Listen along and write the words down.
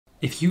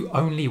If you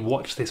only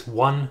watch this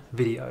one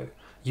video,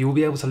 you will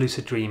be able to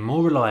lucid dream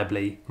more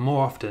reliably,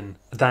 more often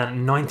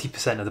than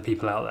 90% of the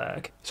people out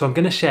there. So I'm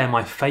going to share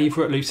my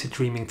favorite lucid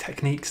dreaming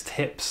techniques,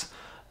 tips,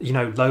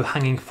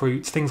 low-hanging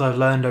fruits, things I've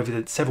learned over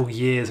the several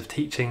years of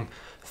teaching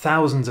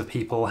thousands of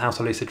people how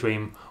to lucid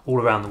dream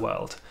all around the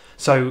world.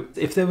 So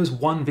if there was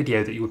one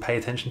video that you would pay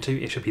attention to,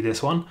 it should be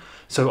this one.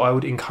 So I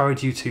would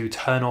encourage you to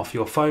turn off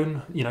your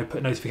phone,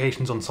 put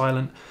notifications on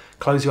silent,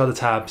 close your other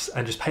tabs,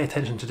 and just pay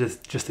attention to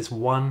just this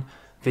one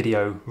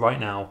video right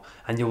now,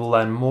 and you will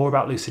learn more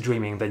about lucid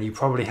dreaming than you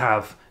probably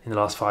have in the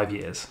last 5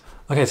 years.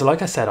 Okay, so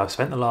like I said, I've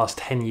spent the last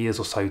 10 years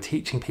or so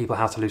teaching people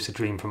how to lucid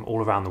dream from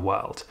all around the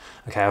world.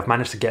 Okay, I've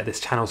managed to get this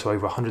channel to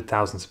over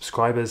 100,000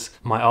 subscribers.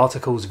 My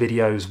articles,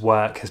 videos,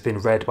 work has been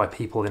read by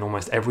people in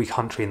almost every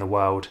country in the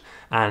world.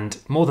 And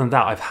more than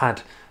that, I've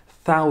had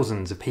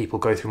thousands of people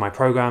go through my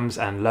programs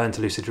and learn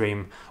to lucid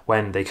dream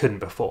when they couldn't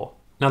before.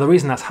 Now, the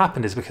reason that's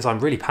happened is because I'm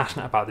really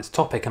passionate about this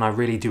topic, and I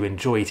really do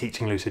enjoy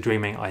teaching lucid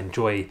dreaming. I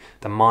enjoy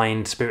the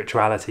mind,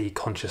 spirituality,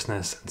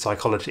 consciousness, and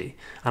psychology.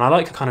 And I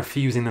like kind of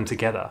fusing them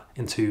together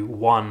into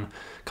one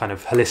kind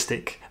of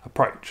holistic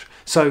approach.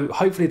 So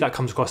hopefully that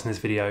comes across in this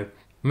video.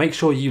 Make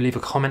sure you leave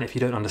a comment if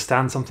you don't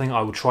understand something.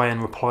 I will try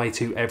and reply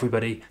to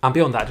everybody. And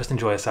beyond that, just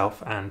enjoy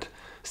yourself and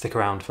stick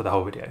around for the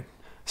whole video.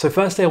 So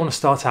firstly, I want to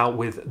start out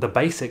with the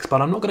basics,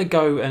 but I'm not going to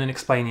go and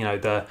explain,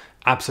 the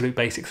absolute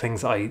basic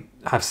things that I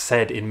have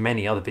said in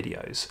many other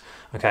videos,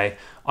 okay?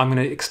 I'm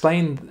going to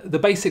explain the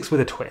basics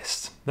with a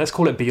twist. Let's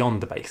call it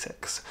beyond the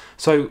basics.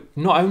 So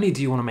not only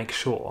do you want to make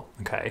sure,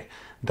 okay,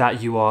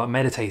 that you are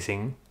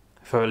meditating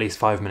for at least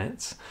 5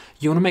 minutes,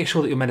 you want to make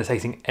sure that you're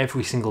meditating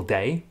every single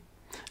day.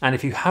 And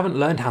if you haven't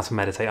learned how to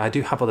meditate, I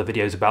do have other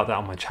videos about that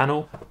on my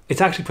channel.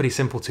 It's actually pretty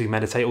simple to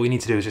meditate. All you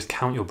need to do is just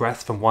count your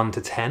breaths from 1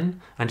 to 10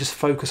 and just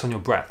focus on your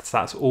breaths.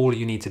 That's all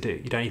you need to do.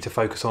 You don't need to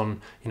focus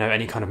on,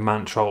 any kind of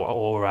mantra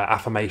or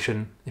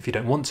affirmation if you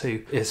don't want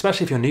to.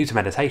 Especially if you're new to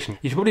meditation,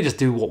 you should probably just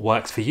do what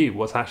works for you,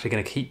 what's actually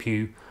going to keep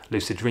you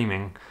lucid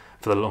dreaming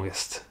for the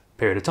longest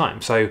period of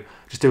time. So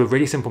just do a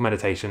really simple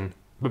meditation,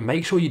 but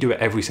make sure you do it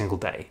every single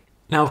day.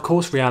 Now, of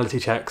course, reality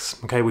checks.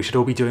 Okay, we should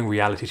all be doing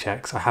reality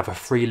checks. I have a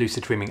free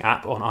lucid dreaming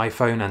app on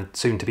iPhone and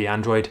soon to be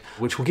Android,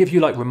 which will give you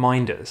like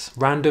reminders,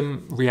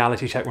 random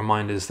reality check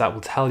reminders that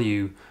will tell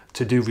you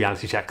to do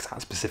reality checks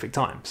at specific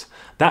times.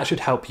 That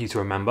should help you to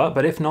remember,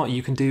 but if not,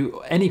 you can do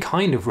any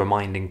kind of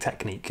reminding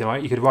technique,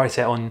 right? You could write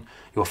it on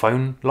your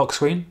phone lock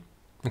screen.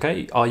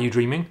 Okay, are you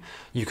dreaming?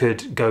 You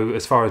could go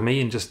as far as me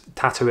and just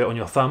tattoo it on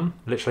your thumb,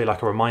 literally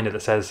like a reminder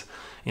that says,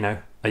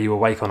 are you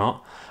awake or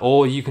not?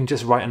 Or you can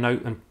just write a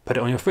note and put it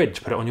on your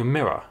fridge, put it on your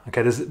mirror.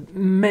 Okay, there's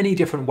many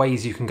different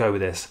ways you can go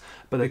with this,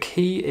 but the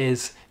key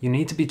is you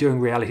need to be doing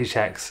reality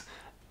checks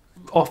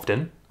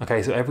often,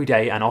 okay, so every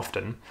day and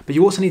often, but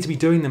you also need to be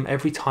doing them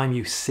every time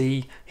you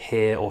see,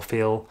 hear, or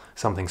feel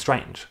something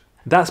strange.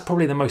 That's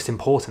probably the most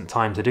important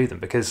time to do them,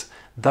 because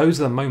those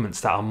are the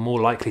moments that are more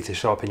likely to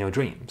show up in your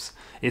dreams.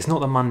 It's not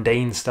the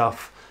mundane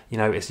stuff,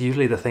 it's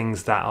usually the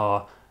things that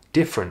are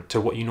different to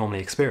what you normally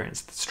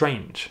experience,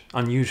 strange,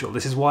 unusual.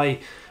 This is why,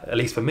 at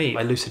least for me,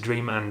 I lucid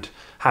dream and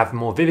have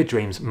more vivid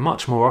dreams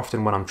much more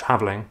often when I'm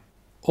traveling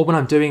or when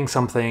I'm doing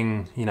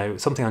something,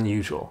 something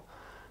unusual,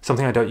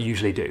 something I don't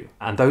usually do.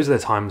 And those are the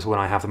times when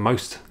I have the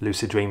most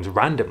lucid dreams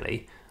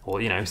randomly,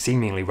 or,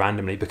 seemingly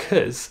randomly,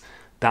 because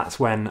that's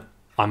when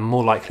I'm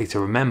more likely to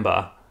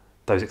remember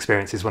those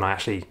experiences when I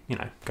actually,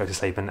 go to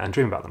sleep and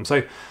dream about them.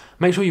 So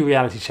make sure you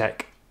reality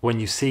check when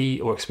you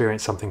see or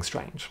experience something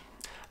strange.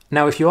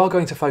 Now, if you are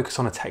going to focus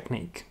on a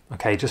technique,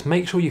 okay, just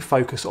make sure you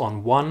focus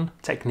on one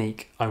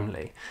technique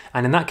only.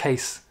 And in that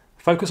case,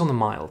 focus on the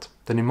mild.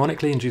 The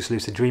mnemonically induced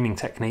lucid dreaming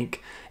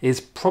technique is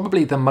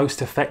probably the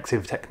most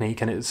effective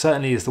technique, and it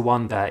certainly is the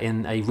one that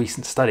in a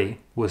recent study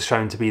was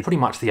shown to be pretty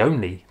much the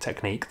only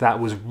technique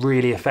that was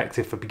really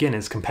effective for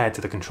beginners compared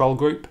to the control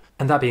group.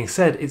 And that being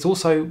said, it's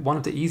also one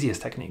of the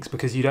easiest techniques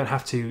because you don't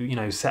have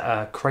to, set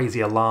a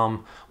crazy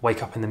alarm,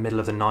 wake up in the middle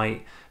of the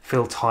night,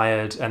 feel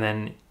tired, and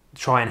then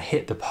try and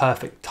hit the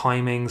perfect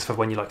timings for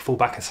when you fall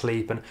back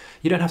asleep, and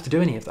you don't have to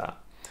do any of that.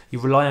 You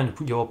rely on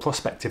your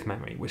prospective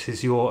memory, which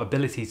is your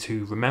ability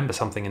to remember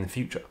something in the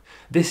future.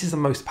 This is the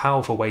most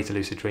powerful way to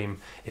lucid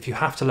dream. If you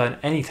have to learn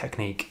any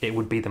technique, it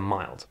would be the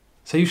mild.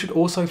 So you should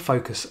also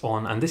focus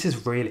on, and this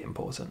is really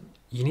important,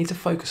 you need to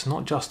focus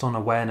not just on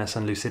awareness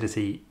and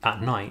lucidity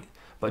at night,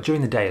 but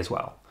during the day as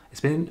well. It's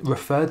been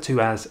referred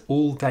to as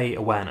all-day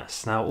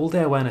awareness. Now,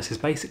 all-day awareness is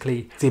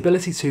basically the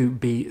ability to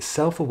be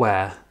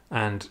self-aware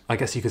and I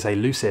guess you could say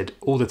lucid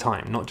all the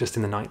time, not just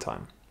in the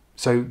nighttime.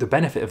 So the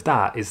benefit of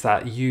that is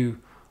that you,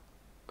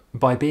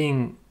 by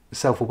being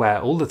self-aware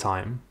all the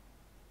time,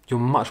 you're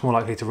much more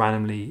likely to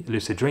randomly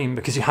lucid dream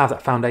because you have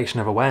that foundation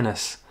of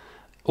awareness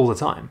all the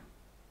time.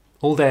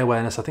 All-day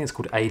awareness, I think it's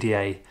called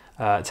ADA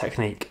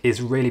technique,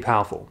 is really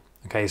powerful.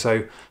 Okay,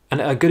 so, and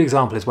a good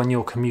example is when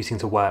you're commuting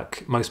to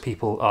work, most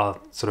people are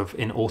sort of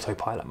in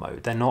autopilot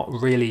mode. They're not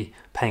really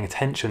paying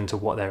attention to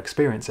what they're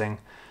experiencing.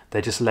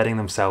 They're just letting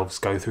themselves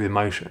go through the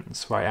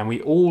motions, right? And we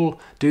all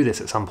do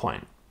this at some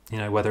point,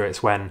 whether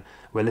it's when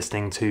we're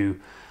listening to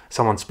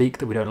someone speak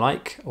that we don't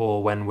like,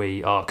 or when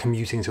we are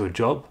commuting to a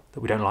job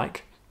that we don't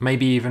like.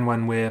 Maybe even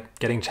when we're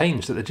getting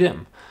changed at the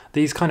gym.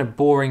 These kind of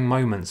boring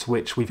moments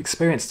which we've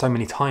experienced so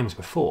many times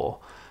before,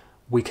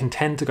 we can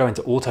tend to go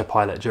into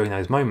autopilot during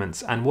those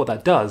moments. And what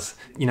that does,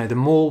 the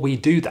more we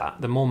do that,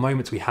 the more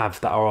moments we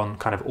have that are on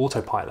kind of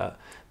autopilot,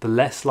 the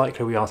less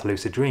likely we are to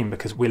lucid dream,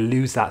 because we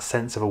lose that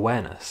sense of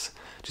awareness.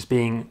 Just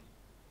being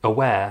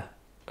aware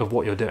of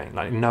what you're doing,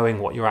 like knowing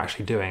what you're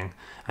actually doing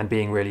and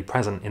being really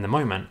present in the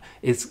moment,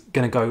 is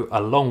going to go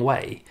a long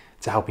way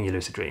to helping you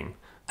lucid dream.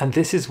 And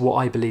this is what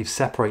I believe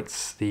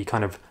separates the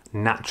kind of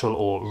natural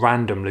or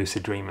random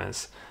lucid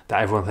dreamers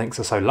that everyone thinks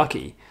are so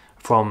lucky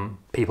from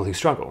people who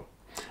struggle.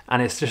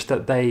 And it's just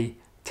that they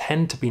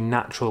tend to be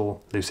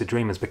natural lucid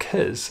dreamers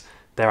because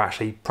they're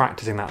actually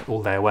practicing that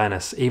all day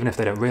awareness, even if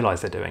they don't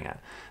realize they're doing it.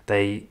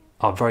 They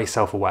are very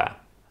self-aware.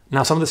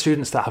 Now, some of the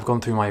students that have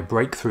gone through my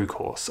breakthrough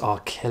course are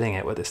killing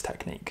it with this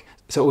technique.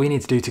 So all you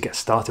need to do to get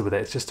started with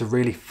it is just to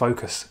really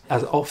focus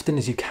as often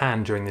as you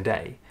can during the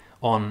day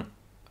on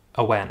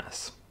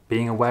awareness.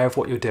 Being aware of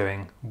what you're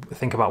doing,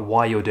 think about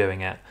why you're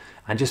doing it,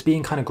 and just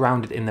being kind of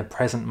grounded in the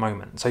present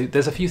moment. So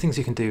there's a few things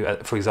you can do.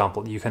 For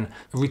example, you can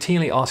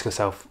routinely ask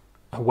yourself,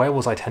 where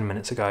was I 10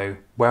 minutes ago?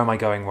 Where am I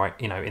going right,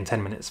 in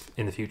 10 minutes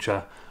in the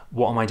future?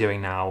 What am I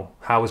doing now?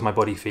 How is my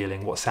body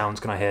feeling? What sounds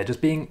can I hear?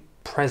 Just being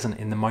present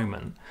in the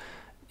moment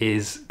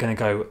is going to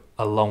go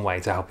a long way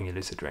to helping you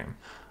lucid dream.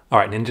 All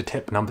right, ninja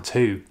tip number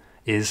 2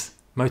 is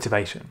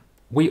motivation.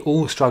 We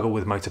all struggle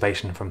with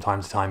motivation from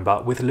time to time,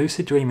 but with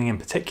lucid dreaming in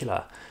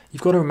particular,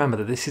 you've got to remember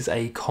that this is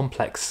a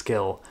complex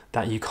skill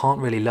that you can't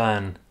really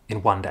learn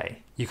in one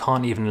day. You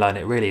can't even learn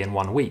it really in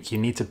 1 week. You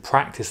need to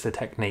practice the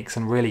techniques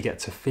and really get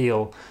to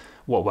feel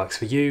what works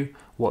for you,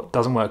 what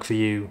doesn't work for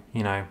you,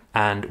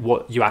 and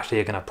what you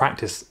actually are going to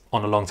practice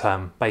on a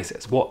long-term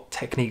basis. What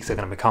techniques are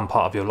going to become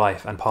part of your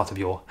life and part of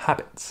your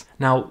habits.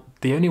 Now,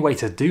 the only way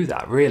to do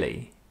that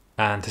really,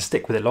 and to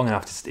stick with it long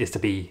enough, is to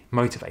be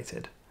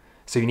motivated.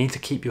 So you need to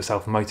keep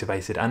yourself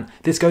motivated. And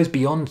this goes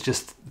beyond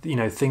just,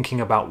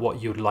 thinking about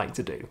what you'd like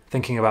to do,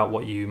 thinking about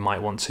what you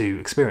might want to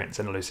experience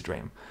in a lucid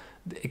dream.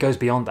 It goes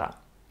beyond that.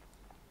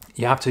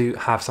 You have to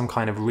have some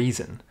kind of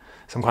reason,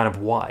 some kind of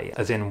why,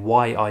 as in,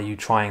 why are you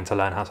trying to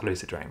learn how to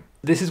lucid dream?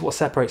 This is what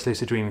separates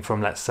lucid dreaming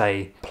from, let's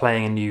say,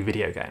 playing a new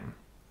video game.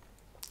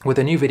 With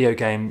a new video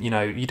game,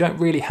 you don't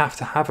really have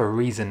to have a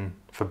reason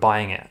for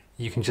buying it.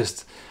 You can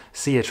just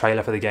see a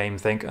trailer for the game,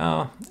 think,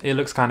 oh, it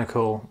looks kind of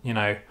cool,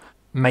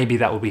 maybe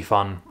that will be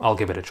fun, I'll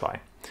give it a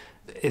try.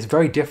 It's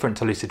very different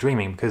to lucid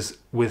dreaming, because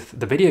with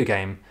the video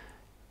game,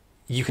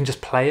 you can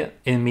just play it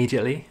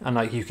immediately,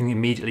 and you can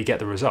immediately get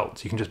the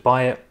results. You can just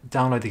buy it,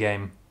 download the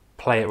game,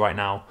 play it right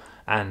now,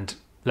 and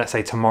let's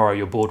say tomorrow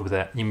you're bored with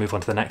it, you move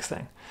on to the next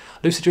thing.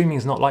 Lucid dreaming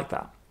is not like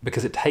that,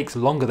 because it takes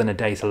longer than a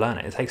day to learn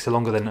it. It takes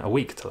longer than a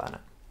week to learn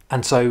it.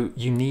 And so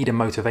you need a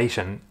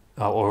motivation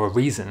or a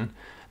reason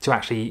to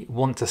actually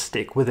want to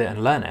stick with it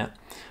and learn it,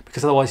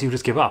 because otherwise you'll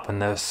just give up.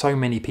 And there are so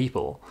many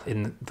people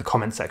in the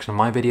comment section of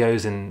my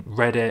videos, in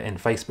Reddit, in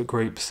Facebook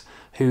groups,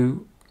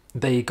 who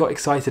they got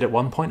excited at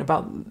one point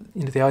about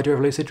the idea of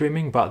lucid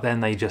dreaming, but then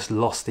they just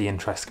lost the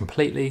interest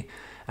completely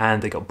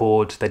and they got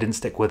bored, they didn't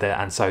stick with it,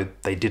 and so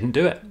they didn't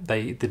do it.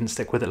 They didn't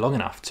stick with it long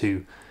enough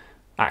to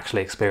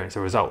actually experience the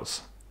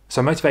results.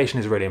 So motivation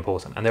is really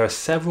important, and there are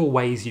several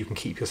ways you can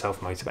keep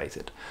yourself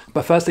motivated.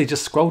 But firstly,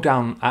 just scroll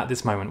down at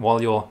this moment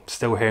while you're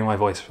still hearing my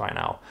voice right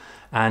now,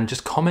 and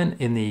just comment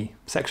in the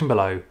section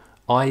below,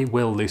 I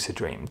will lucid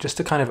dream, just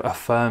to kind of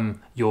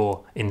affirm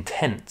your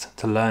intent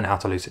to learn how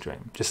to lucid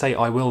dream. Just say,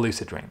 I will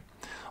lucid dream,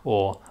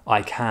 or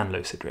I can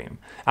lucid dream.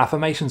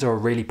 Affirmations are a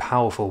really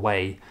powerful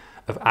way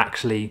of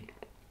actually,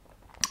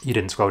 you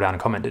didn't scroll down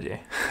and comment, did you?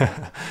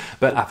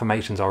 But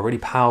affirmations are a really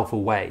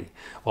powerful way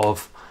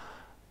of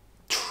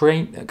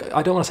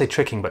I don't want to say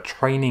tricking, but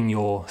training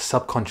your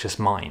subconscious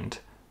mind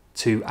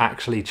to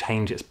actually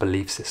change its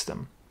belief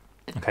system.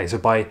 Okay, so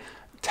by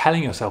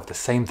telling yourself the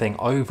same thing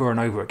over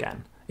and over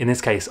again, in this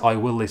case, I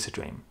will lucid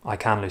dream, I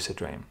can lucid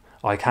dream,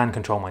 I can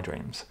control my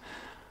dreams.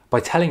 By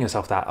telling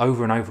yourself that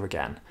over and over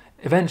again,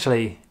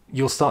 eventually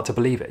you'll start to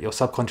believe it. Your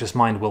subconscious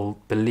mind will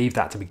believe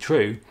that to be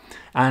true.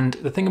 And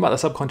the thing about the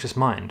subconscious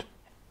mind,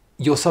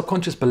 your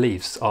subconscious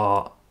beliefs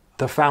are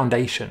the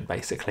foundation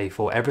basically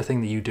for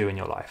everything that you do in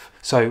your life.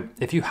 So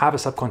if you have a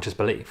subconscious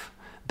belief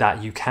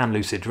that you can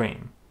lucid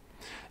dream,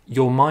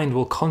 your mind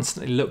will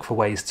constantly look for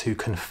ways to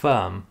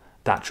confirm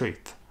that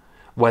truth.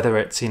 Whether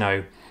it's,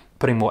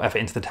 putting more effort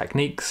into the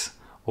techniques,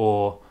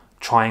 or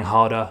trying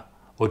harder,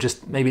 or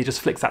just maybe it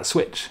just flicks that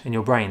switch in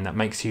your brain that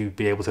makes you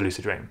be able to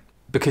lucid dream.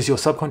 Because your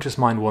subconscious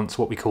mind wants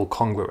what we call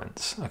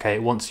congruence. Okay,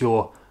 it wants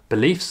your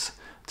beliefs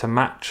to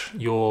match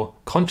your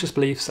conscious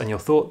beliefs and your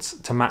thoughts,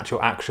 to match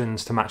your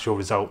actions, to match your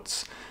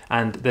results.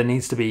 And there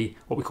needs to be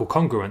what we call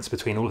congruence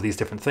between all of these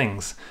different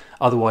things.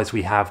 Otherwise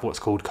we have what's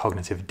called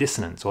cognitive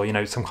dissonance,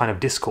 or some kind of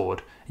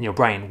discord in your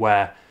brain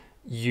where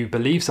you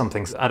believe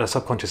something at a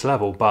subconscious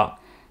level, but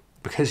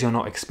because you're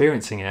not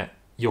experiencing it,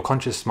 your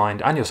conscious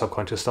mind and your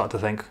subconscious start to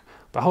think,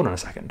 but hold on a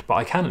second, but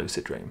I can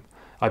lucid dream.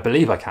 I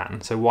believe I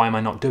can, so why am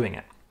I not doing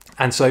it?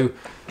 And so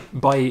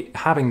by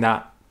having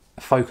that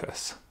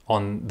focus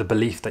on the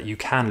belief that you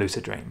can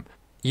lucid dream,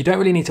 you don't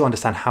really need to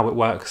understand how it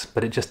works,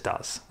 but it just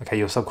does. Okay,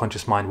 your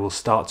subconscious mind will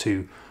start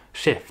to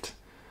shift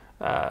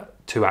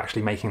to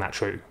actually making that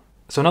true.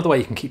 So another way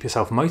you can keep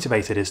yourself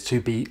motivated is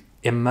to be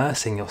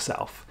immersing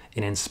yourself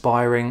in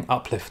inspiring,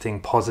 uplifting,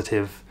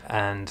 positive,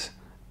 and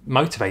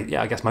motivating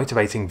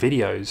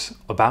videos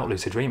about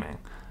lucid dreaming.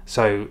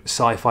 So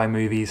sci-fi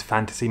movies,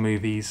 fantasy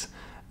movies,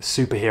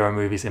 superhero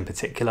movies in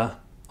particular.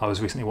 I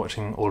was recently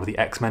watching all of the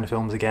X-Men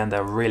films again.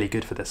 They're really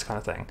good for this kind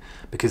of thing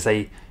because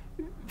they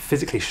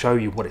physically show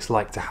you what it's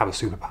like to have a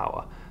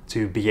superpower,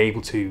 to be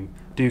able to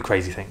do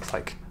crazy things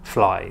like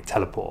fly,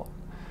 teleport,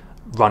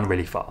 run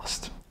really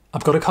fast.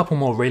 I've got a couple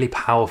more really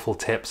powerful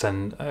tips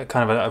and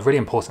kind of a really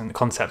important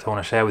concept I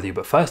want to share with you.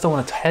 But first I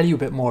want to tell you a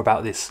bit more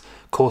about this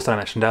course that I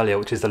mentioned earlier,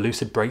 which is the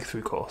Lucid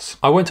Breakthrough course.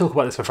 I won't talk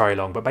about this for very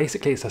long, but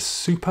basically it's a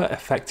super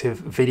effective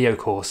video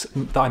course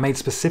that I made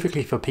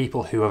specifically for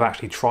people who have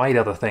actually tried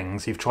other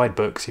things. You've tried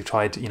books, you've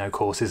tried,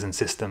 courses and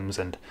systems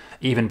and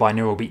even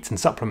binaural beats and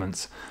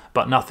supplements,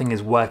 but nothing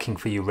is working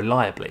for you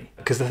reliably.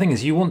 Because the thing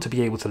is, you want to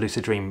be able to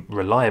lucid dream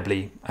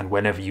reliably and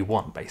whenever you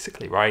want,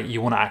 basically, right?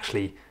 You want to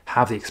actually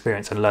have the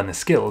experience and learn the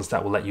skills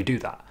that will let you do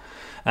that.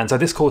 And so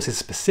this course is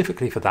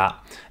specifically for that.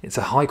 It's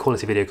a high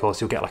quality video course.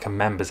 You'll get like a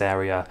members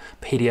area,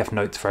 PDF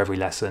notes for every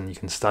lesson. You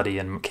can study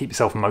and keep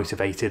yourself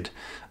motivated.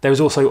 There's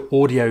also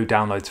audio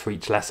downloads for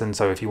each lesson.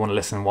 So if you want to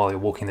listen while you're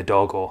walking the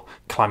dog or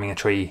climbing a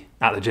tree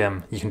at the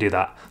gym, you can do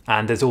that.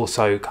 And there's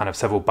also kind of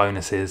several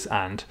bonuses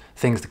and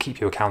things to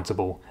keep you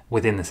accountable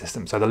within the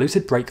system. So the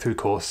Lucid Breakthrough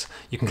course,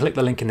 you can click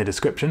the link in the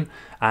description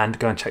and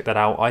go and check that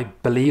out. I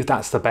believe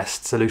that's the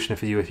best solution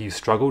for you if you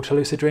struggle to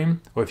lucid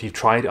dream or if you've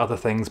tried other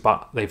things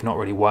but they've not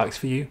really worked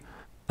for you.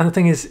 And the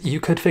thing is, you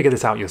could figure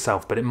this out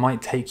yourself, but it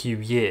might take you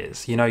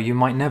years. You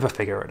might never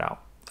figure it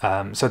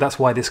out. So that's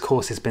why this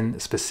course has been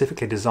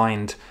specifically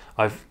designed.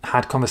 I've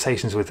had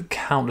conversations with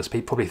countless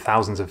people, probably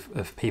thousands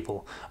of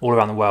people all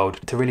around the world,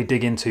 to really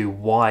dig into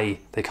why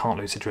they can't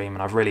lucid dream.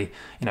 And I've really,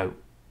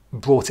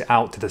 brought it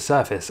out to the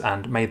surface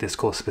and made this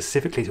course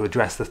specifically to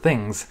address the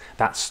things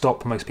that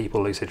stop most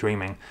people lucid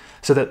dreaming.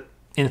 So that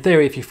in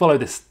theory, if you follow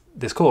this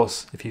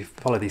course, if you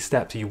follow these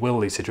steps, you will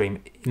lucid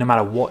dream no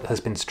matter what has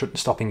been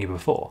stopping you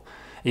before,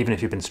 even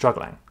if you've been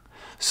struggling.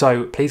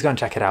 So please go and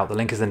check it out. The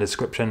link is in the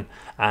description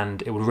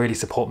and it would really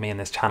support me in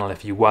this channel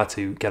if you were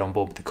to get on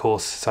board with the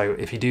course. So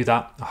if you do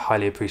that, I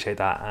highly appreciate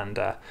that and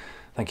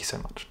thank you so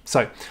much.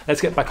 So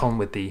let's get back on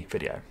with the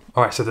video.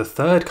 All right, so the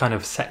third kind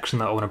of section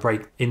that I want to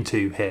break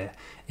into here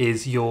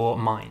is your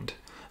mind.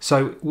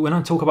 So when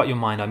I talk about your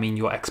mind, I mean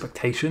your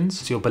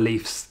expectations, your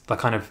beliefs, the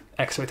kind of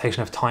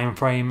expectation of time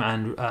frame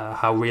and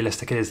how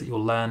realistic it is that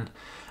you'll learn,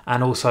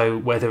 and also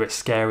whether it's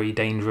scary,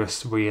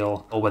 dangerous,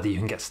 real, or whether you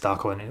can get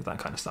stuck or any of that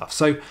kind of stuff.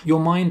 So your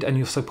mind and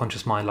your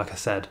subconscious mind, like I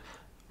said,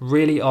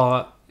 really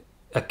are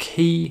a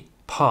key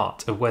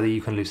part of whether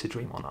you can lucid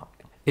dream or not.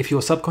 If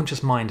your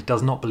subconscious mind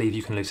does not believe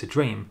you can lucid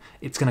dream,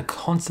 it's going to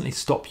constantly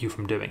stop you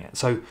from doing it.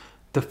 So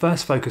the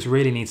first focus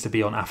really needs to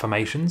be on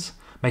affirmations,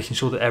 making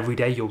sure that every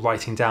day you're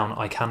writing down,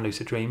 I can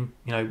lucid dream,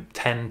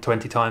 10,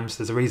 20 times.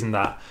 There's a reason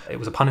that it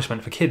was a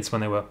punishment for kids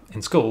when they were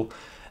in school.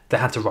 They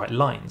had to write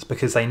lines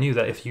because they knew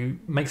that if you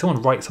make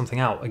someone write something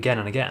out again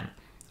and again,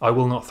 I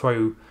will not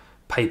throw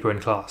paper in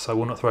class. I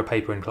will not throw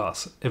paper in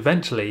class.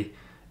 Eventually,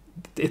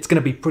 it's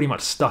going to be pretty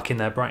much stuck in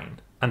their brain.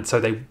 And so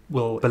they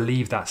will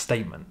believe that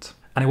statement.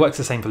 And it works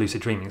the same for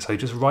lucid dreaming. So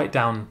just write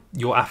down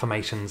your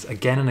affirmations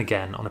again and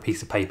again on a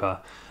piece of paper.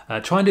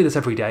 Try and do this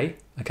every day,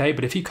 okay?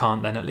 But if you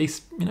can't, then at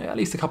least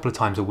a couple of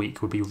times a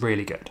week would be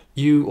really good.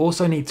 You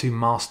also need to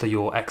master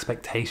your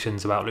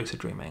expectations about lucid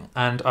dreaming.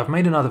 And I've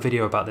made another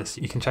video about this.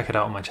 You can check it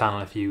out on my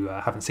channel if you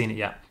haven't seen it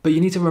yet. But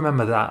you need to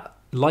remember that,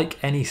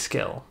 like any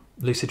skill,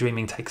 lucid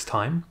dreaming takes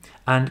time.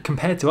 And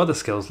compared to other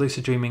skills,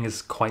 lucid dreaming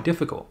is quite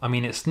difficult. I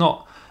mean, it's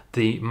not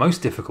the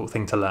most difficult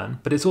thing to learn,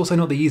 but it's also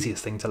not the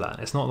easiest thing to learn.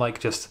 It's not like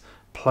just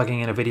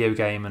plugging in a video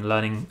game and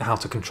learning how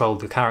to control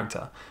the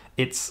character.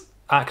 It's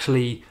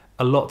actually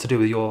a lot to do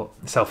with your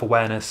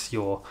self-awareness,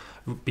 your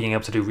being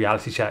able to do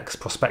reality checks,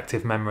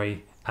 prospective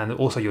memory, and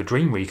also your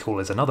dream recall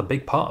is another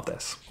big part of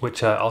this,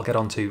 which I'll get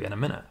onto in a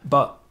minute.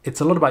 But it's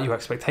a lot about your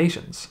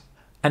expectations.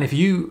 And if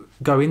you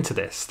go into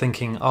this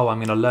thinking, oh, I'm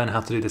going to learn how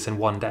to do this in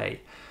one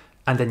day,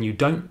 and then you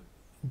don't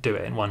do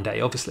it in one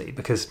day, obviously,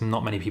 because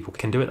not many people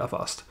can do it that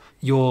fast,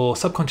 your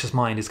subconscious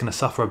mind is going to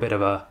suffer a bit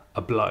of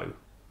a blow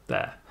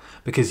there.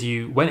 Because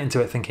you went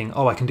into it thinking,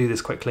 oh, I can do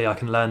this quickly, I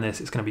can learn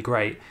this, it's going to be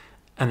great.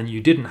 And then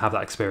you didn't have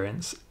that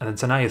experience. And then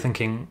so now you're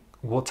thinking,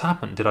 what's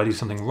happened? Did I do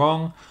something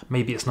wrong?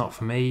 Maybe it's not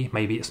for me.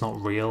 Maybe it's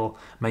not real.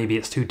 Maybe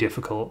it's too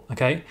difficult,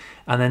 okay?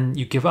 And then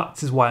you give up.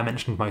 This is why I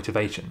mentioned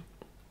motivation.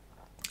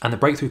 And the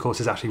Breakthrough course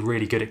is actually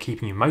really good at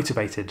keeping you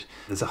motivated.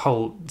 There's a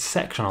whole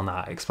section on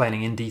that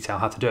explaining in detail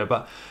how to do it.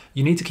 But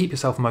you need to keep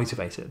yourself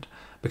motivated.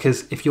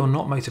 Because if you're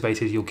not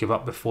motivated, you'll give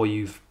up before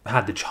you've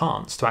had the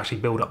chance to actually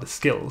build up the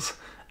skills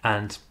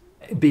and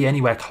be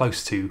anywhere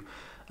close to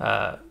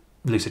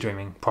lucid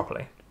dreaming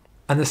properly.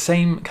 And the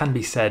same can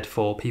be said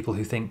for people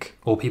who think,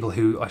 or people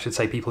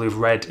who've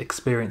read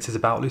experiences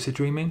about lucid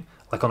dreaming,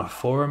 like on a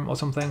forum or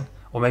something,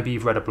 or maybe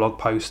you've read a blog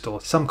post or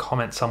some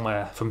comment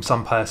somewhere from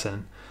some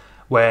person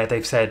where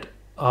they've said,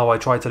 oh, I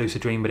tried to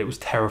lucid dream, but it was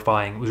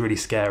terrifying, it was really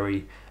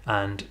scary,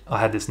 and I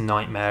had this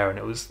nightmare, and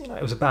it was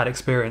a bad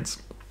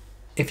experience.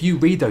 If you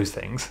read those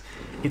things,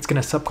 it's going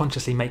to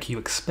subconsciously make you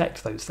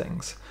expect those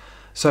things.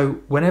 So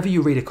whenever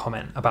you read a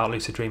comment about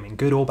lucid dreaming,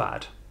 good or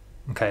bad,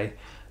 okay,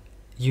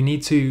 you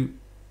need to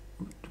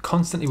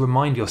constantly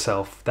remind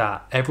yourself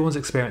that everyone's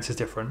experience is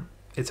different.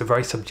 It's a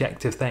very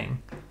subjective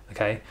thing,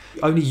 okay?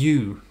 Only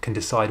you can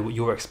decide what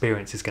your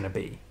experience is going to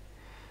be.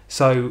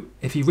 So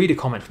if you read a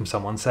comment from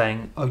someone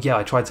saying, oh yeah,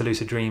 I tried to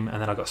lucid dream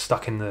and then I got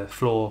stuck in the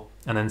floor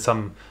and then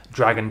some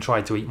dragon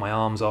tried to eat my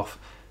arms off,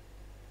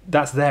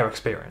 that's their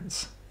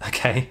experience,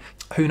 okay?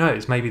 Who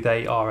knows, maybe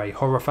they are a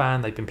horror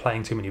fan, they've been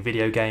playing too many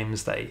video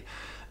games, they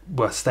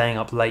were staying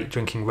up late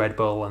drinking Red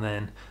Bull, and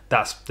then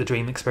that's the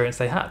dream experience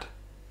they had.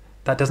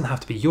 That doesn't have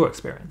to be your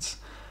experience,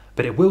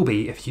 but it will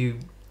be if you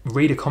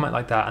read a comment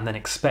like that and then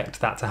expect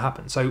that to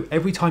happen. So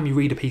every time you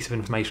read a piece of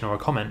information or a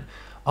comment,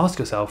 ask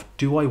yourself,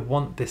 do I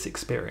want this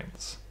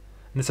experience?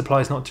 And this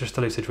applies not just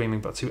to lucid dreaming,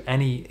 but to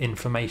any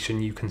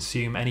information you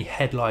consume, any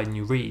headline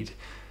you read.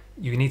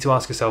 You need to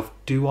ask yourself,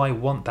 do I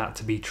want that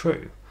to be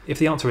true? If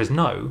the answer is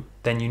no,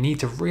 then you need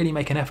to really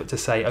make an effort to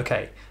say,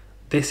 okay,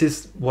 this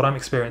is what I'm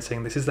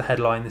experiencing, this is the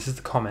headline, this is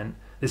the comment,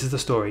 this is the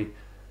story,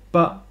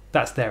 but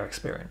that's their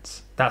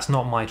experience. That's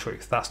not my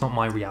truth. That's not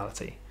my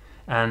reality.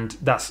 And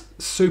that's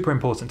super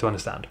important to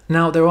understand.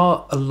 Now, there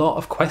are a lot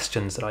of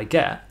questions that I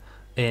get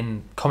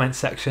in comment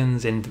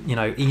sections, in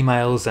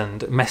emails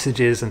and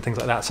messages and things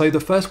like that. So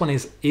the first one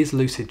is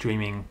lucid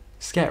dreaming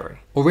scary?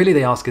 Or really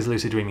they ask, is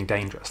lucid dreaming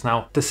dangerous?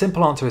 Now, the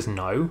simple answer is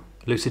no,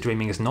 lucid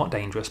dreaming is not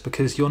dangerous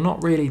because you're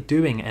not really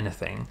doing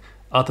anything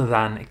other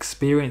than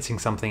experiencing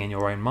something in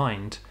your own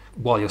mind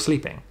while you're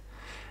sleeping.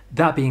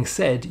 That being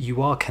said,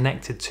 you are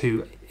connected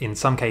to, in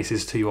some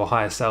cases, to your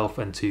higher self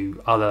and to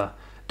other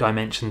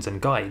dimensions and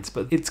guides,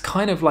 but it's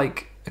kind of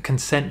like a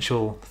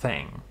consensual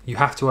thing. You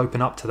have to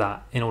open up to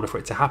that in order for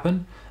it to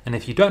happen, and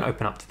if you don't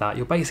open up to that,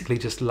 you're basically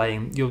just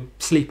you're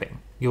sleeping,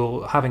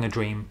 you're having a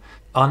dream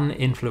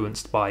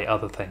uninfluenced by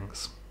other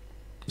things.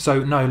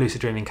 So no, lucid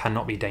dreaming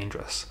cannot be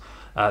dangerous.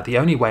 The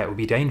only way it would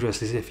be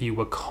dangerous is if you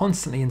were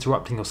constantly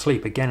interrupting your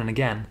sleep again and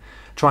again,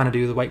 trying to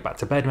do the wake back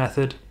to bed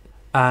method,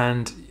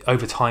 and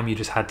over time you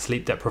just had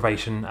sleep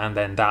deprivation, and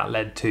then that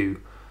led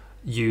to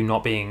you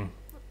not being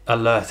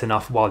alert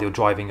enough while you're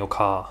driving your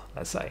car,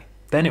 let's say.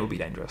 Then it would be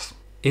dangerous.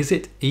 Is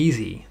it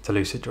easy to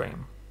lucid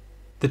dream?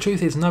 The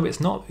truth is, no, it's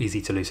not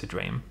easy to lucid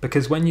dream,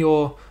 because when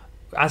you're,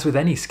 as with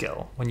any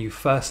skill, when you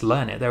first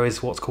learn it, there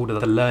is what's called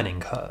the learning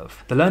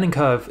curve. The learning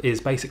curve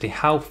is basically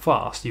how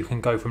fast you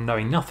can go from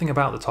knowing nothing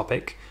about the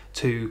topic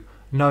to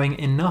knowing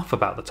enough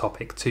about the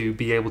topic to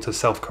be able to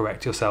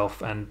self-correct yourself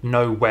and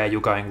know where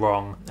you're going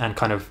wrong and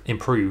kind of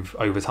improve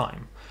over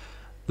time.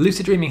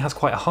 Lucid dreaming has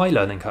quite a high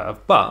learning curve,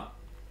 but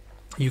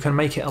you can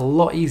make it a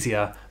lot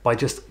easier by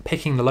just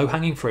picking the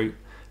low-hanging fruit,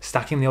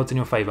 stacking the odds in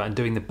your favour and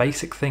doing the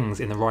basic things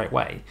in the right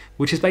way,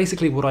 which is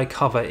basically what I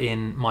cover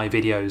in my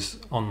videos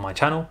on my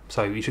channel.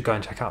 So you should go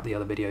and check out the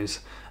other videos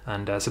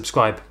and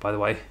subscribe, by the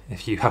way,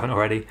 if you haven't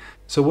already.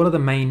 So what are the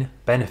main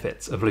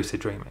benefits of lucid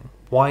dreaming?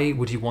 Why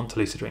would you want to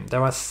lucid dream?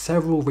 There are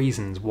several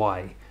reasons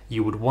why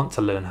you would want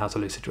to learn how to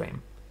lucid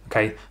dream,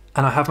 okay?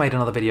 And I have made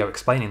another video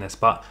explaining this,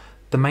 but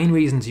the main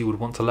reasons you would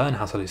want to learn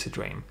how to lucid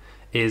dream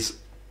is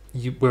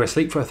we're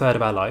asleep for a third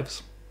of our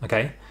lives,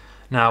 okay?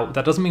 Now,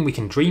 that doesn't mean we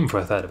can dream for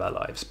a third of our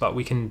lives, but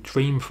we can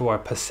dream for a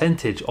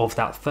percentage of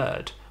that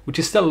third, which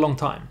is still a long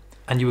time.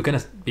 And you were going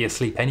to be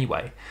asleep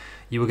anyway.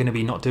 You were going to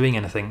be not doing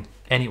anything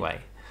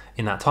anyway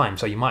in that time,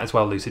 so you might as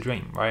well lucid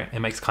dream, right? It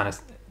makes kind of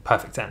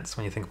perfect sense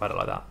when you think about it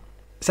like that.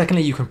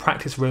 Secondly, you can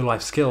practice real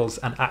life skills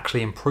and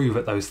actually improve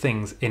at those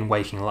things in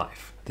waking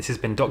life. This has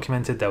been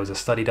documented, there was a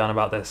study done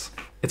about this.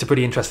 It's a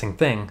pretty interesting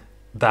thing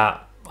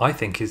that I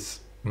think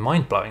is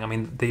mind-blowing. I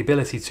mean, the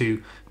ability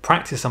to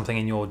practice something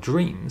in your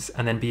dreams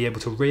and then be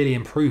able to really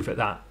improve at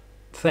that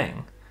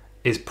thing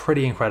is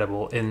pretty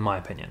incredible in my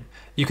opinion.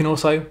 You can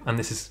also, and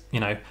this is,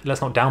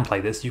 let's not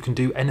downplay this, you can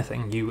do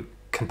anything you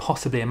can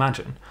possibly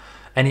imagine.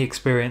 Any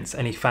experience,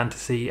 any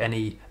fantasy,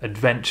 any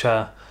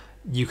adventure,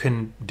 you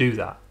can do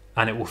that.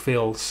 And it will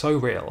feel so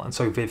real and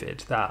so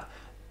vivid that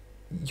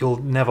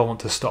you'll never want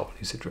to stop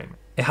lucid dreaming.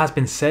 It has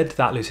been said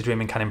that lucid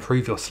dreaming can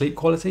improve your sleep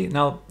quality.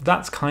 Now,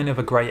 that's kind of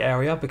a grey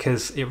area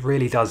because it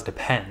really does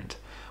depend.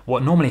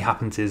 What normally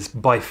happens is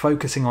by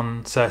focusing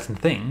on certain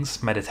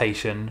things,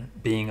 meditation,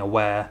 being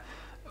aware,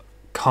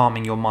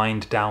 calming your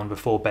mind down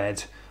before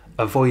bed,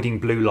 avoiding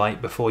blue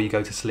light before you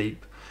go to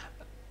sleep,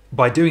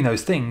 by doing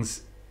those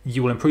things,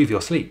 you will improve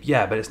your sleep.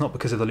 Yeah, but it's not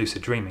because of the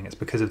lucid dreaming, it's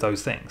because of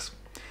those things.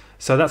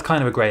 So that's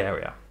kind of a grey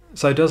area.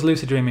 So does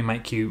lucid dreaming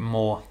make you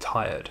more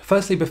tired?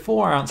 Firstly,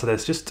 before I answer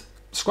this, just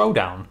scroll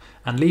down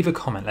and leave a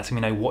comment letting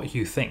me know what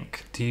you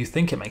think. Do you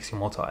think it makes you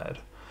more tired?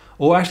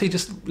 Or actually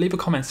just leave a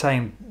comment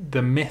saying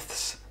the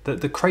myths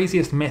the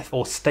craziest myth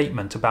or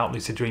statement about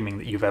lucid dreaming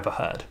that you've ever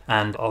heard,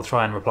 and I'll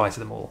try and reply to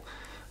them all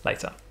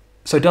later.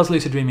 So does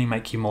lucid dreaming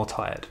make you more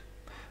tired?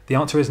 The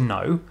answer is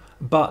no,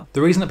 but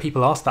the reason that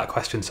people ask that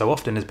question so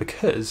often is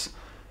because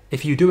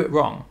if you do it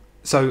wrong,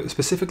 so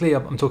specifically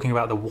I'm talking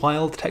about the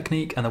wild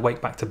technique and the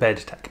wake back to bed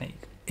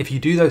technique. If you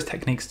do those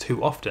techniques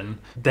too often,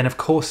 then of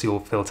course you'll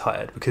feel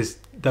tired, because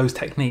those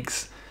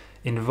techniques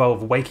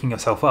involve waking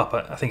yourself up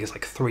at, I think it's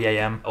like 3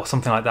 a.m. or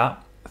something like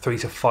that, 3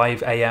 to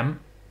 5 a.m.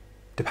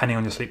 depending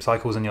on your sleep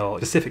cycles and your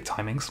specific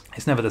timings.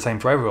 It's never the same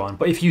for everyone.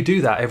 But if you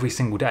do that every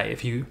single day,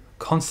 if you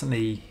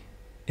constantly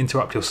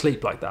interrupt your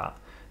sleep like that,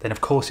 then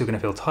of course you're going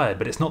to feel tired.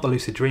 But it's not the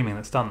lucid dreaming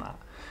that's done that.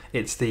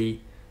 It's the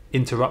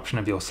interruption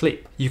of your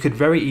sleep. You could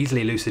very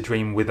easily lucid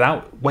dream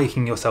without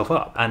waking yourself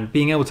up, and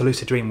being able to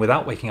lucid dream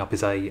without waking up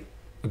is a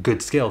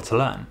good skill to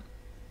learn.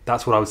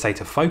 That's what I would say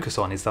to focus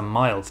on, is the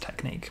mild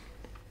technique.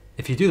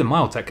 If you do the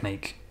mild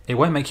technique, it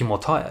won't make you more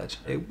tired.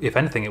 If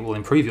anything, it will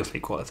improve your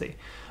sleep quality.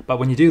 But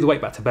when you do the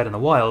wake back to bed in the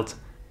wild,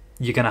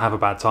 you're going to have a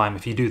bad time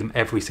if you do them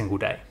every single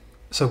day.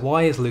 So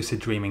why is lucid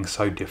dreaming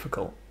so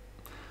difficult?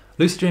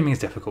 Lucid dreaming is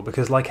difficult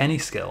because, like any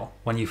skill,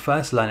 when you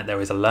first learn it,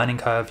 there is a learning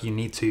curve. You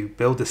need to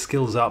build the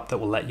skills up that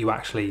will let you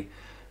actually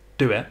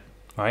do it,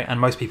 right? And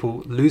most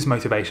people lose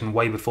motivation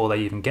way before they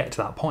even get to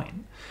that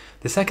point.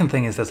 The second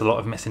thing is there's a lot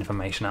of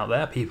misinformation out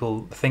there.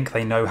 People think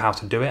they know how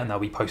to do it, and they'll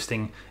be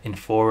posting in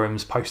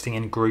forums, posting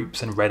in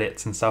groups and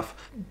Reddits and stuff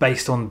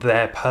based on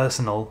their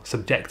personal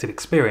subjective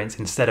experience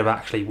instead of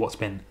actually what's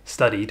been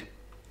studied.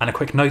 And a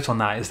quick note on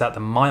that is that the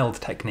mild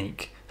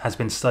technique has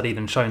been studied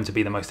and shown to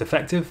be the most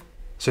effective.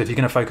 So if you're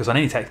going to focus on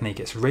any technique,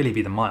 it's really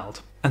be the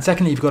mild. And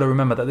secondly, you've got to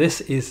remember that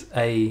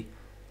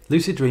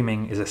lucid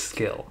dreaming is a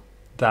skill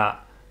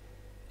that,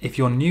 if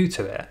you're new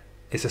to it,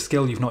 it's a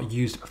skill you've not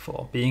used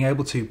before. Being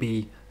able to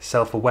be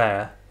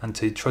self-aware and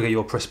to trigger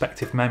your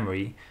prospective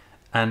memory,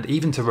 and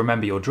even to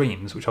remember your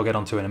dreams, which I'll get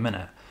onto in a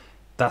minute,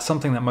 that's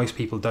something that most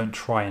people don't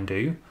try and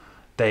do.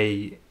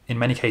 They, in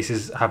many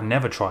cases, have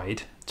never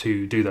tried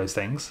to do those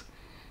things.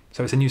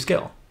 So it's a new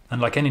skill.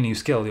 And like any new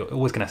skill, you're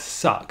always going to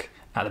suck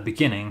at the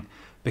beginning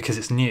because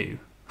it's new.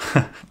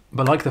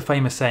 But like the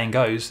famous saying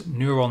goes,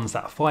 neurons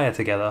that fire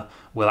together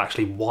will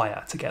actually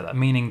wire together,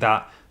 meaning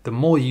that the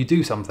more you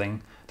do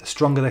something, the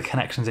stronger the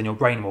connections in your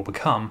brain will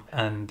become,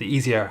 and the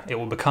easier it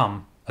will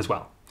become as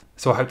well.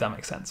 So I hope that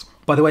makes sense.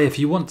 By the way, if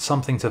you want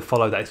something to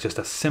follow that is just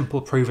a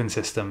simple proven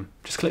system,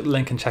 just click the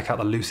link and check out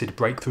the Lucid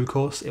Breakthrough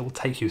course. It will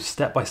take you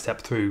step by step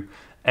through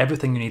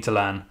everything you need to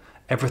learn,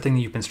 everything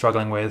you've been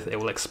struggling with. It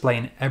will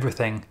explain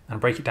everything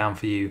and break it down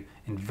for you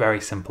in very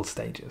simple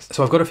stages.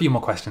 So I've got a few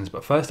more questions,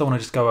 but first I want to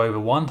just go over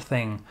one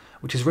thing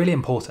which is really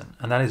important,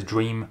 and that is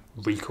dream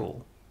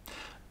recall.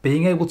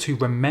 Being able to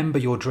remember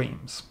your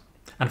dreams.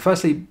 And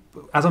firstly,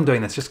 as I'm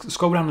doing this, just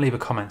scroll down and leave a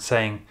comment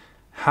saying,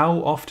 how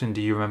often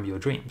do you remember your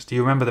dreams? Do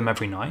you remember them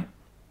every night?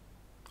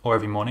 Or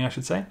every morning, I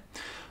should say?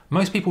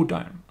 Most people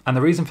don't. And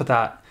the reason for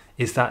that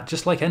is that,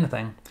 just like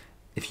anything,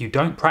 if you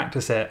don't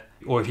practice it,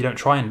 or if you don't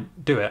try and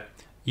do it,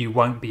 you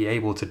won't be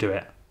able to do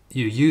it.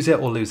 You use it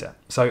or lose it.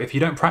 So if you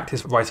don't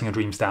practice writing your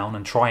dreams down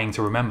and trying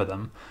to remember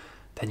them,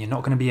 then you're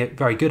not going to be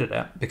very good at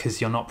it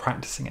because you're not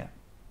practicing it.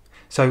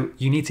 So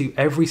you need to,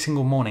 every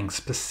single morning,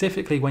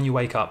 specifically when you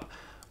wake up,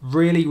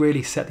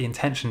 really set the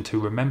intention to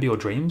remember your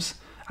dreams.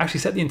 Actually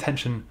set the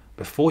intention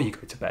before you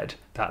go to bed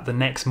that the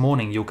next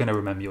morning you're going to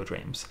remember your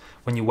dreams.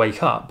 When you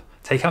wake up,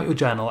 take out your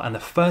journal, and the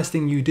first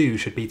thing you do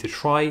should be to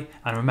try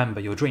and remember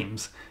your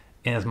dreams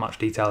in as much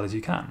detail as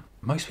you can.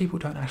 Most people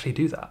don't actually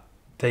do that.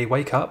 They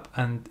wake up,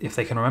 and if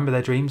they can remember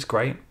their dreams,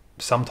 great.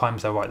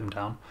 Sometimes they'll write them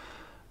down.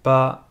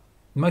 But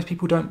most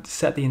people don't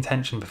set the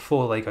intention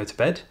before they go to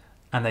bed,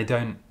 and they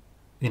don't,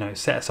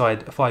 set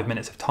aside 5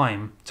 minutes of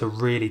time to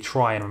really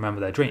try and remember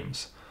their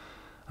dreams.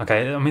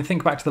 Okay, I mean,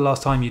 think back to the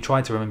last time you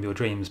tried to remember your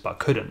dreams but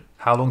couldn't.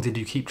 How long did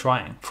you keep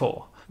trying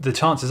for? The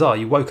chances are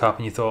you woke up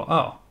and you thought,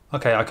 oh,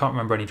 okay, I can't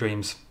remember any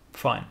dreams.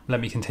 Fine, let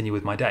me continue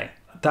with my day.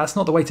 That's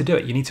not the way to do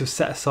it. You need to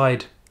set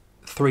aside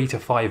 3 to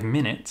 5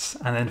 minutes,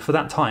 and then for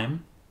that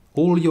time,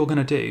 all you're going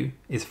to do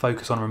is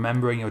focus on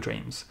remembering your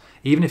dreams.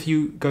 Even if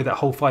you go that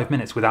whole 5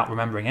 minutes without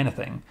remembering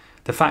anything,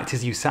 the fact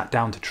is you sat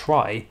down to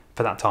try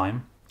for that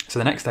time. So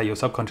the next day your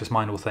subconscious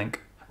mind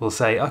will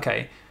say,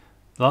 okay,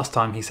 last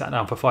time he sat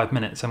down for 5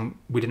 minutes and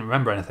we didn't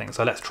remember anything,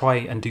 so let's try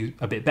and do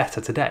a bit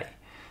better today.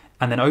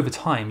 And then over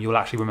time, you'll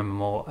actually remember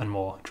more and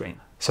more dreams.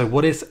 So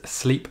what is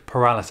sleep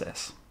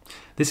paralysis?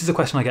 This is a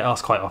question I get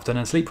asked quite often,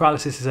 and sleep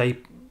paralysis is I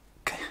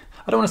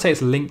don't want to say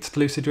it's linked to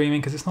lucid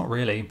dreaming because it's not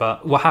really,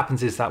 but what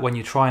happens is that when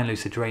you try and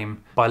lucid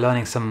dream, by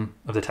learning some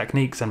of the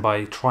techniques and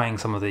by trying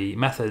some of the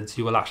methods,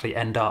 you will actually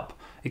end up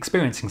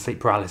experiencing sleep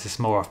paralysis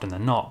more often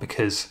than not,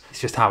 because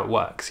it's just how it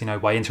works.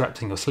 By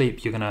interrupting your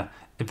sleep, you're going to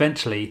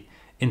eventually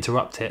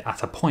interrupt it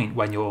at a point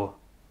when you're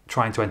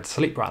trying to enter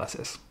sleep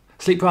paralysis.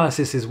 Sleep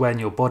paralysis is when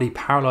your body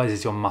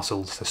paralyzes your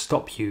muscles to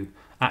stop you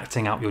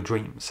acting out your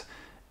dreams.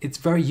 It's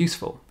very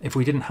useful. If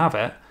we didn't have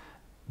it,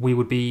 we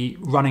would be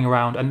running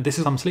around, and this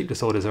is some sleep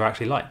disorders are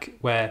actually like,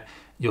 where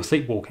you're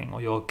sleepwalking,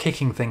 or you're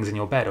kicking things in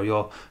your bed, or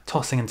you're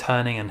tossing and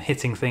turning and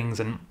hitting things,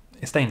 and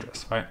it's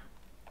dangerous, right?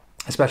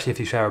 Especially if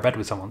you share a bed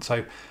with someone.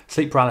 So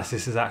sleep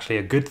paralysis is actually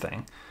a good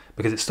thing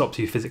because it stops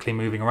you physically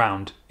moving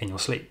around in your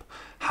sleep.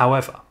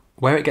 However,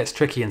 where it gets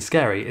tricky and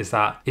scary is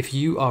that if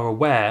you are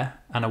aware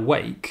and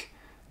awake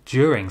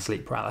during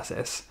sleep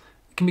paralysis,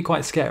 it can be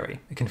quite scary.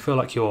 It can feel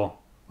like you're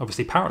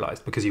obviously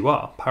paralyzed because you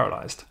are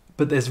paralyzed.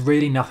 But there's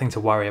really nothing to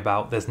worry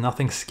about. There's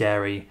nothing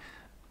scary.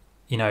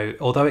 You know,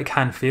 although it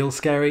can feel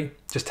scary,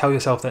 just tell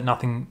yourself that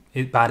nothing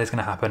bad is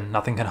going to happen.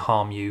 Nothing can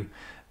harm you.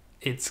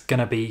 It's going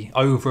to be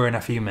over in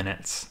a few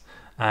minutes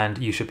and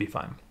you should be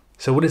fine.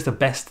 So what is the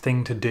best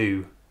thing to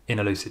do in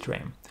a lucid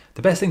dream?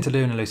 The best thing to do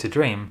in a lucid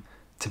dream,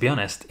 to be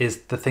honest,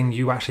 is the thing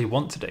you actually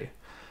want to do.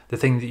 The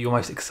thing that you're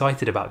most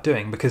excited about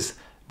doing, because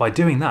by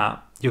doing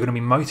that, you're going to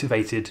be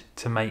motivated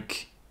to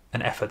make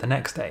an effort the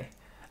next day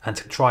and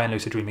to try and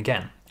lucid dream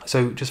again.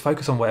 So just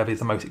focus on whatever is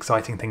the most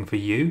exciting thing for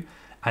you,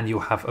 and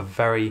you'll have a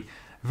very,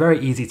 very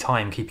easy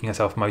time keeping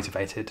yourself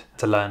motivated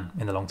to learn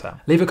in the long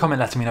term. Leave a comment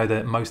letting me know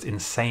the most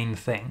insane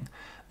thing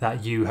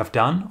that you have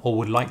done or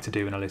would like to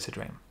do in a lucid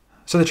dream.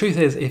 So the truth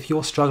is, if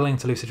you're struggling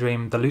to lucid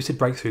dream, the Lucid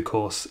Breakthrough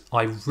course,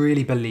 I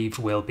really believe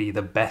will be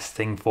the best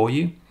thing for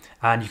you.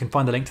 And you can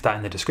find the link to that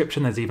in the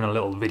description. There's even a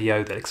little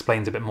video that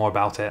explains a bit more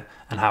about it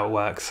and how it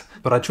works.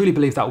 But I truly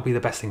believe that will be the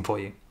best thing for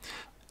you.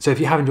 So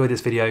if you have enjoyed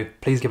this video,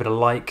 please give it a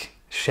like,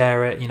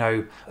 share it,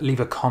 leave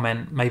a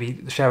comment,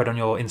 maybe share it on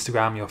your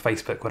Instagram, your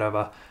Facebook,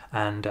 whatever.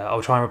 And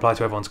I'll try and reply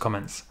to everyone's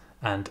comments.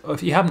 And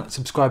if you haven't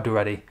subscribed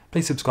already,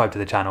 please subscribe to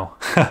the channel.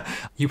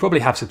 You probably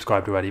have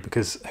subscribed already,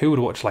 because who would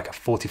watch like a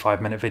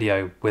 45-minute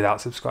video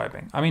without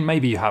subscribing? I mean,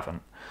 maybe you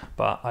haven't,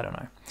 but I don't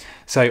know.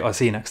 So I'll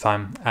see you next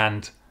time,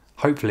 and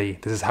hopefully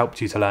this has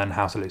helped you to learn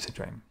how to lucid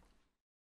dream.